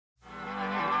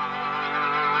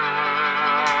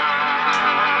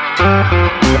Hey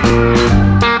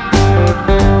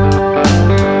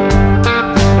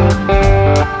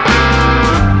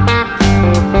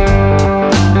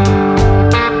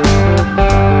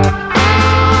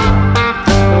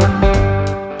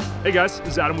guys, this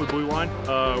is Adam with Blue Line.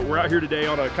 We're out here today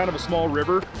on a kind of a small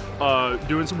river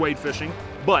doing some wade fishing,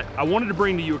 but I wanted to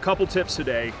bring to you a couple tips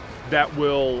today that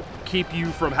will keep you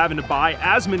from having to buy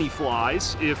as many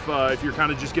flies if you're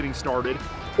kind of just getting started,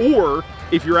 or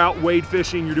if you're out wade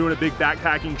fishing, you're doing a big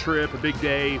backpacking trip, a big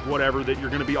day, whatever, that you're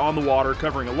going to be on the water,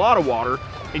 covering a lot of water,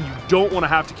 and you don't want to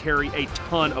have to carry a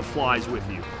ton of flies with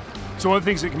you. So one of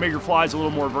the things that can make your flies a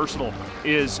little more versatile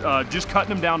is just cutting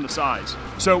them down to size.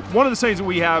 So one of the things that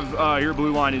we have here at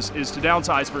Blue Line is to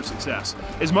downsize for success.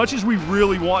 As much as we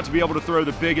really want to be able to throw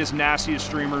the biggest, nastiest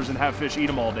streamers and have fish eat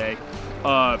them all day,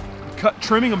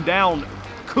 trimming them down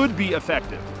could be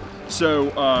effective.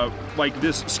 So like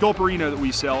this Sculperino that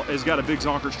we sell has got a big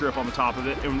zonker strip on the top of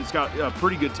it, and it's got a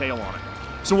pretty good tail on it.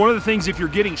 So one of the things, if you're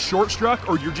getting short struck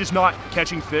or you're just not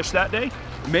catching fish that day,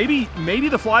 maybe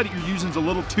the fly that you're using is a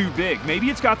little too big. Maybe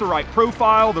it's got the right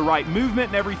profile, the right movement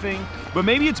and everything, but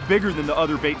maybe it's bigger than the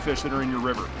other bait fish that are in your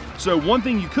river. So one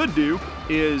thing you could do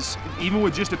is, even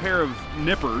with just a pair of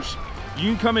nippers,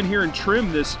 you can come in here and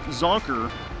trim this zonker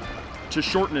to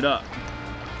shorten it up.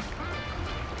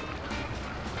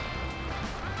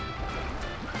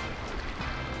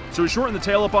 So we shorten the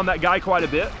tail up on that guy quite a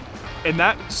bit, and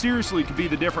that seriously could be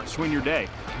the difference between your day.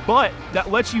 But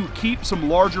that lets you keep some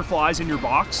larger flies in your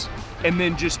box and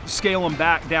then just scale them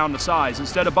back down to size.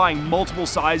 Instead of buying multiple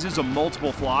sizes of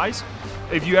multiple flies,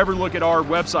 if you ever look at our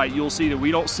website, you'll see that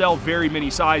we don't sell very many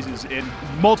sizes and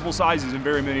multiple sizes in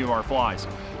very many of our flies.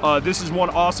 This is one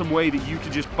awesome way that you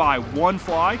can just buy one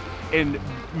fly and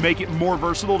make it more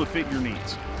versatile to fit your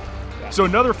needs. So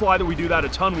another fly that we do that a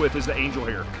ton with is the angel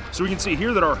hair. So we can see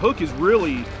here that our hook is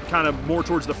really kind of more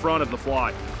towards the front of the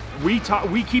fly. We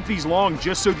keep these long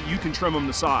just so that you can trim them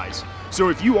to size. So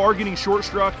if you are getting short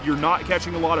struck, you're not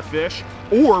catching a lot of fish,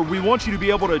 or we want you to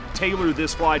be able to tailor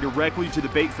this fly directly to the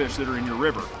bait fish that are in your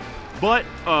river. But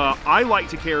I like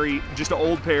to carry just an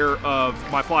old pair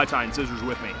of my fly tying scissors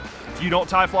with me. If you don't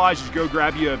tie flies, just go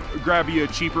grab you a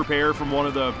cheaper pair from one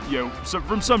of the,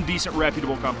 from some decent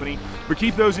reputable company, but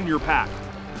keep those in your pack.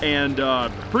 And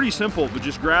pretty simple, but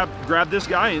just grab this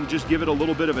guy and just give it a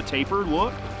little bit of a taper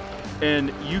look,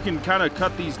 and you can kind of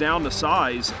cut these down to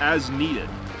size as needed.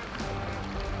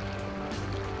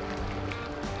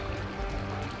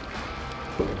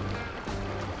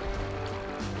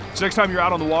 So next time you're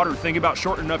out on the water, think about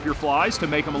shortening up your flies to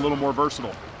make them a little more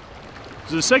versatile.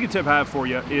 So the second tip I have for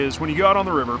you is, when you go out on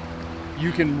the river,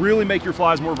 you can really make your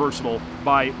flies more versatile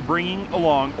by bringing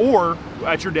along, or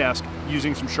at your desk,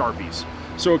 using some Sharpies.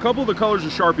 So a couple of the colors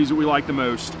of Sharpies that we like the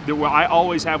most, that I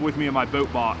always have with me in my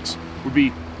boat box, would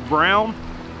be brown,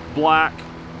 black,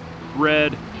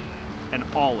 red, and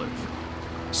olive.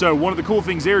 So one of the cool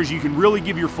things there is you can really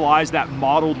give your flies that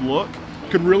mottled look,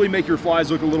 can really make your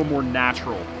flies look a little more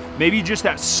natural. Maybe just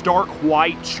that stark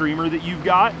white streamer that you've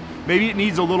got, maybe it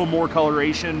needs a little more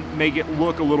coloration, make it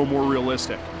look a little more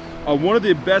realistic. One of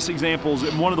the best examples,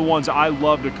 and one of the ones I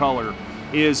love to color,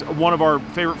 is one of our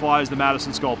favorite flies, the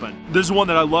Madison Sculpin. This is one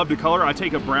that I love to color. I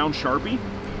take a brown Sharpie,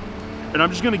 and I'm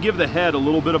just gonna give the head a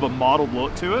little bit of a mottled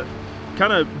look to it.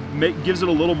 Kind of gives it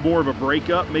a little more of a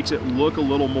breakup, makes it look a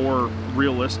little more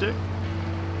realistic.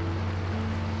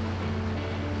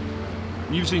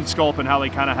 You've seen Sculpin, how they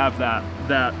kind of have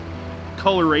that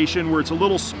coloration where it's a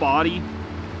little spotty.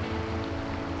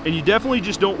 And you definitely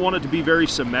just don't want it to be very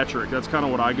symmetric. That's kind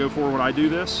of what I go for when I do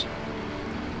this.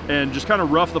 And just kind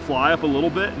of rough the fly up a little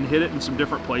bit and hit it in some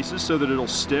different places so that it'll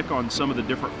stick on some of the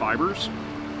different fibers.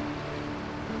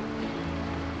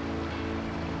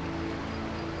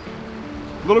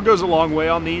 Little goes a long way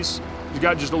on these. You've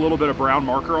got just a little bit of brown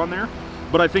marker on there,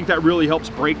 but I think that really helps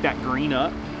break that green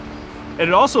up. And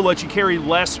it also lets you carry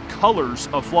less colors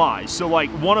of flies. So like,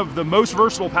 one of the most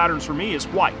versatile patterns for me is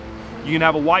white. You can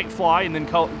have a white fly and then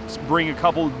bring a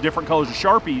couple different colors of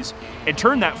Sharpies and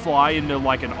turn that fly into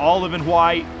like an olive and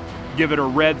white, give it a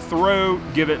red throat,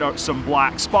 give it some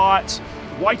black spots.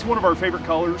 White's one of our favorite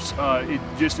colors. It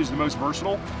just is the most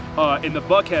versatile. And the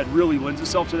buckhead really lends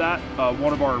itself to that,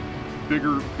 one of our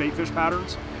bigger bait fish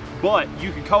patterns. But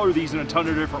you can color these in a ton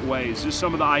of different ways. Just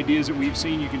some of the ideas that we've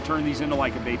seen, you can turn these into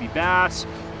like a baby bass,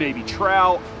 baby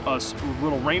trout, a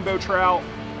little rainbow trout.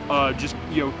 Just,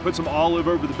 put some olive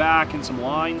over the back and some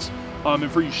lines.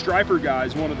 And for you striper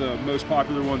guys, one of the most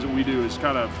popular ones that we do is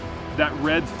kind of that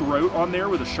red throat on there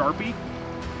with a Sharpie,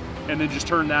 and then just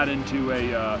turn that into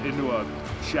a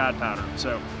shad pattern.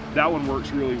 So That one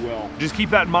works really well. Just keep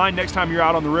that in mind next time you're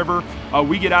out on the river.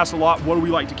 We get asked a lot, what do we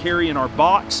like to carry in our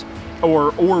box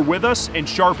or with us, and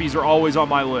Sharpies are always on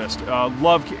my list.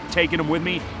 Love taking them with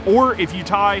me. Or if you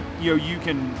tie, you know, you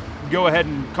can go ahead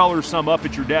and color some up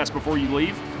at your desk before you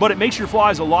leave. But it makes your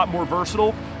flies a lot more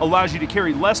versatile, allows you to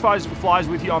carry less flies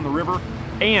with you on the river,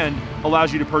 and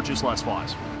allows you to purchase less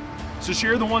flies. So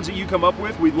share the ones that you come up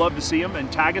with. We'd love to see them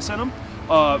and tag us in them.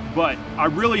 But I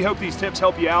really hope these tips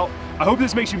help you out. I hope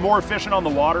this makes you more efficient on the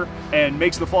water and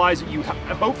makes the flies that you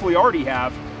hopefully already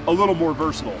have a little more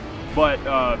versatile. But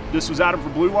this was Adam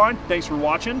from Blue Line. Thanks for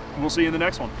watching, and we'll see you in the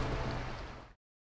next one.